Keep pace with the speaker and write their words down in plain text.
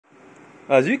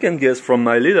As you can guess from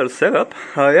my little setup,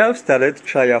 I have started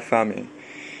CHIA farming.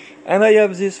 And I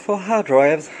have these 4 hard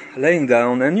drives laying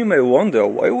down, and you may wonder,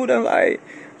 why wouldn't I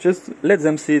just let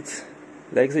them sit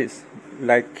like this,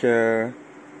 like the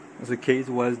case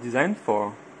was designed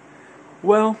for?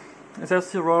 Well, there's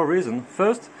several reasons.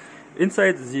 First,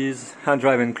 inside these hard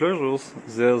drive enclosures,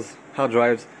 there's hard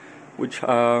drives which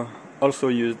are also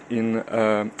used in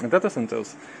data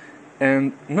centers.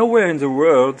 And nowhere in the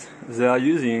world they are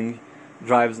using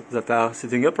drives that are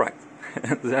sitting upright.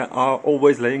 They are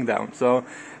always laying down. So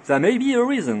there may be a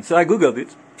reason. So I googled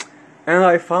it, and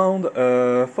I found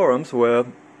forums where,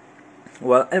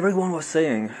 well, everyone was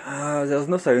saying there's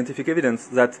no scientific evidence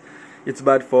that it's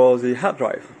bad for the hard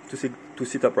drive to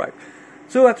sit upright.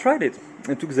 So I tried it.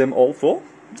 I took them all 4,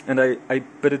 and I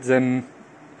put them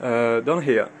down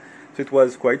here. So it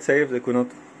was quite safe. They could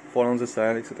not fall on the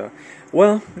side, etc.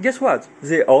 Well, guess what?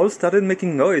 They all started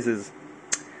making noises.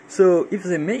 So if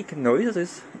they make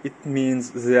noises, it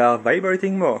means they are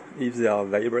vibrating more. If they are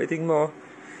vibrating more,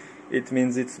 it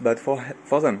means it's bad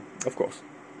for them, of course.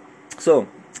 So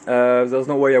there's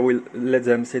no way I will let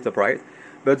them sit upright.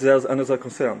 But there's another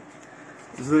concern.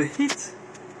 The heat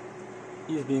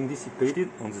is being dissipated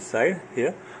on the side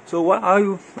here. So what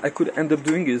I could end up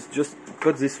doing is just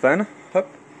put this fan up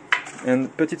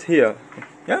and put it here.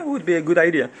 Yeah, it would be a good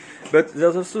idea. But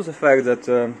there's also the fact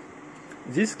that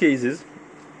these cases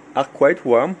are quite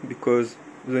warm because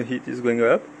the heat is going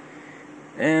up.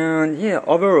 And yeah,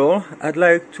 overall, I'd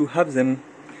like to have them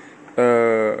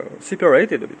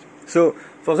separated a bit. So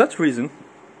for that reason,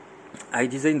 I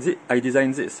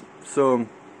designed this. So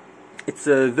it's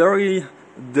a very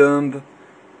dumb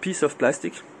piece of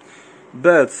plastic,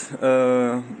 but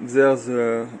there's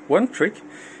one trick.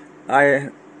 I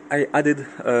added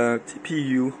a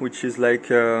TPU, which is like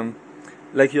your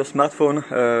smartphone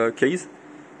case.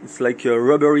 It's like a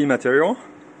rubbery material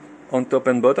on top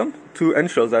and bottom to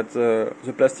ensure that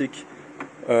the plastic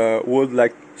would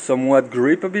like somewhat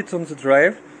grip a bit on the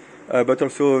drive, but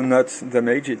also not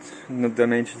damage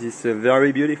this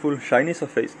very beautiful shiny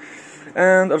surface.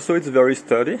 And also it's very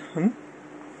sturdy.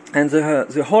 And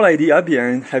the whole idea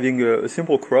behind having a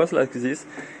simple cross like this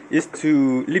is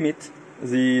to limit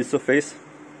the surface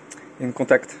in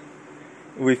contact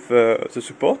with the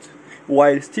support,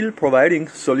 while still providing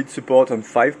solid support on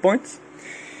 5 points,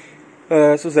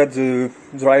 so that the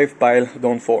drive pile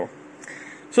don't fall.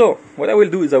 So what I will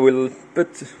do is I will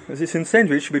put this in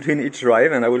sandwich between each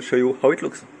drive, and I will show you how it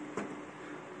looks.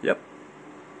 Yep.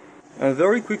 And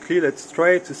very quickly, let's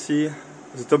try to see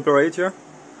the temperature.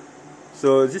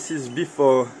 So this is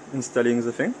before installing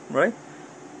the thing, right?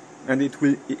 And it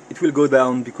will go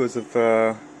down because of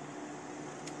the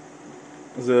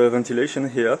ventilation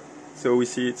here. So we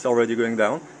see it's already going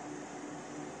down,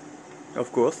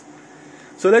 of course.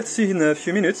 So let's see in a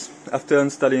few minutes after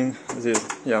installing this.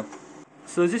 Yeah.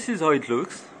 So this is how it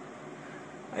looks.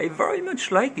 I very much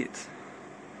like it.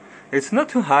 It's not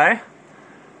too high.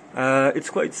 It's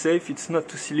quite safe. It's not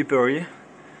too slippery.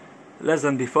 Less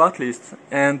than before at least.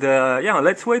 And yeah,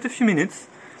 let's wait a few minutes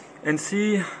and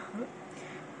see,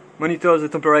 monitor the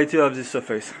temperature of this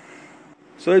surface.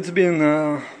 So it's been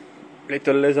a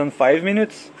little less than 5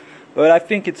 minutes. But I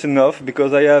think it's enough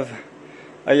because I have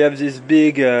this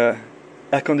big air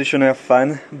conditioner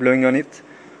fan blowing on it.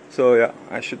 So yeah,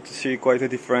 I should see quite a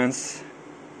difference.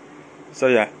 So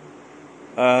yeah,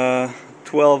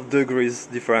 12 degrees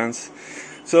difference.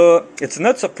 So it's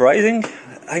not surprising.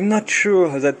 I'm not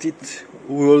sure that it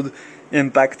would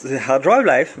impact the hard drive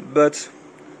life, but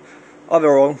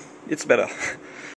overall it's better.